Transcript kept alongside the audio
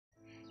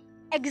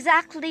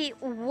Exactly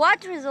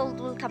what result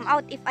will come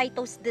out if I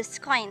toss this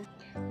coin?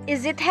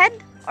 Is it head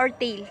or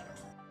tail?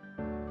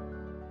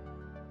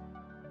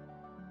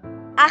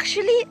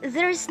 Actually,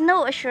 there is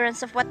no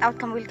assurance of what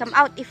outcome will come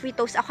out if we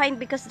toss a coin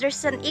because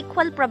there's an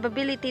equal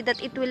probability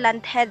that it will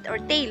land head or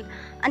tail.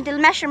 Until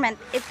measurement,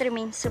 it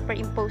remains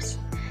superimposed.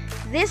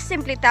 This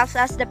simply tells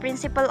us the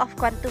principle of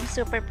quantum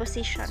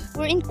superposition.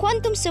 Wherein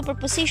quantum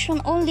superposition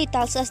only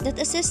tells us that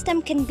a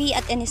system can be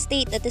at any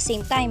state at the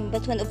same time,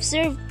 but when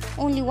observed,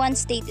 only one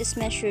state is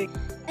measured.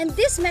 And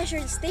this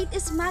measured state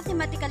is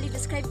mathematically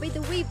described by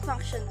the wave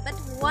function. But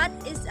what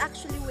is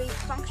actually wave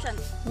function?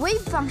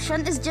 Wave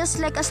function is just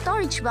like a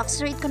storage box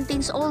where it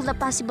contains all the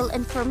possible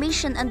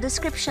information and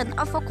description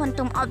of a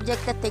quantum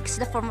object that takes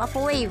the form of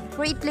a wave,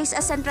 where it plays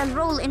a central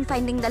role in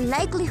finding the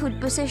likelihood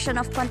position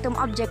of quantum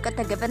object at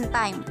a given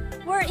time.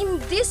 Wherein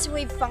this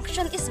wave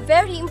function is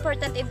very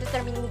important in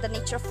determining the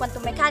nature of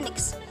quantum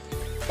mechanics.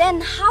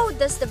 Then how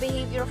does the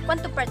behavior of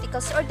quantum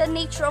particles or the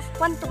nature of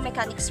quantum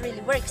mechanics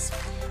really works?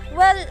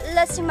 Well,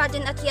 let's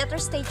imagine a theater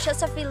stage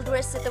as a field where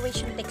a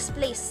situation takes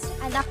place.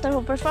 An actor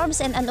who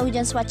performs and an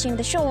audience watching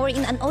the show,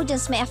 wherein an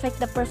audience may affect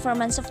the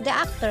performance of the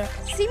actor.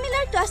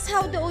 Similar to as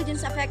how the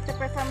audience affect the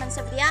performance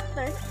of the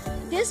actor,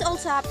 this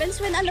also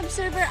happens when an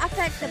observer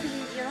affects the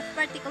behavior of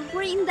particle,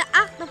 wherein the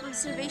act of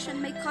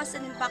observation may cause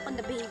an impact on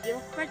the behavior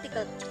of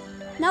particle.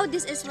 Now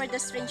this is where the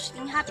strange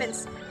thing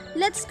happens.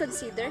 Let's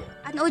consider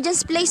an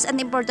audience plays an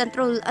important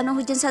role. An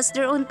audience has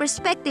their own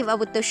perspective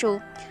about the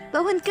show.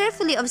 But when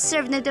carefully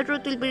observed, the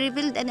truth will be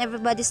revealed and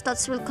everybody's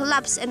thoughts will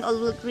collapse and all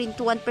will agree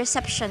into one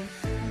perception.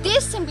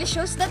 This simply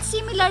shows that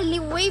similarly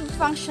wave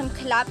function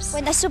collapse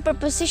when a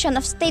superposition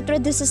of state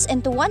reduces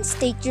into one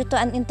state due to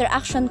an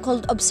interaction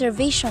called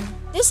observation.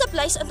 This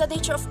applies on the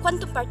nature of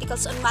quantum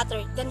particles on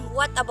matter. Then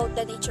what about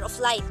the nature of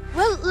light?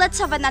 Well, let's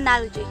have an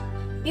analogy.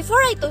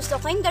 Before I toss the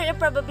coin, there are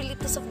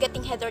probabilities of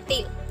getting head or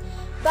tail.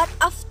 But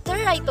after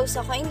I toss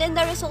a coin, then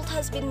the result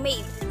has been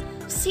made.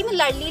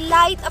 Similarly,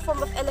 light, a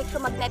form of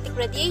electromagnetic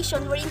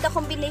radiation wherein the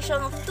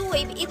combination of two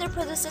waves either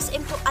produces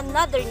into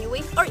another new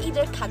wave or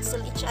either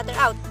cancel each other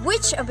out,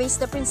 which obeys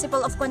the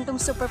principle of quantum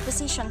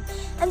superposition.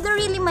 And the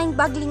really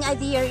mind-boggling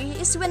idea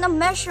is when a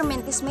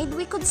measurement is made,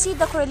 we could see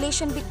the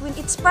correlation between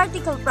its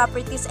particle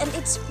properties and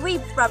its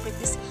wave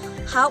properties.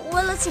 How?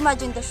 Well, let's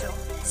imagine the show.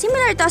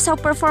 Similar to how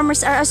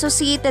performers are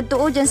associated to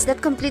audience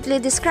that completely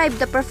describe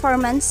the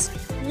performance,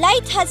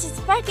 light has its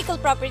particle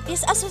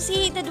properties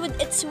associated with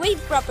its wave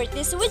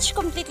properties which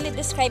completely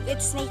describe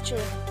its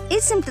nature.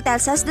 It simply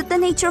tells us that the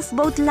nature of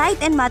both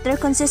light and matter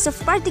consists of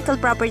particle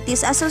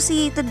properties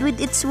associated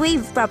with its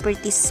wave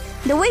properties.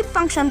 The wave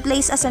function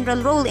plays a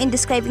central role in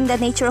describing the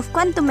nature of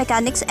quantum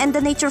mechanics, and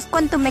the nature of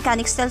quantum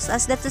mechanics tells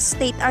us that the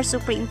states are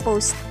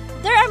superimposed.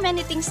 There are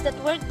many things that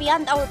work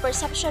beyond our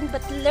perception, but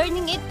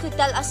learning it could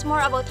tell us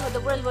more about how the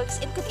world works.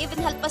 It could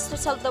even help us to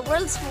solve the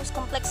world's most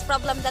complex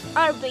problems that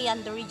are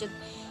beyond the region.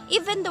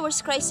 Even the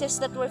worst crisis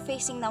that we're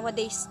facing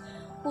nowadays.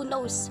 Who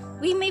knows?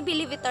 We may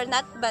believe it or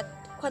not, but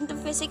quantum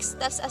physics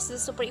tells us the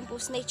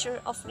superimposed nature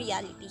of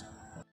reality.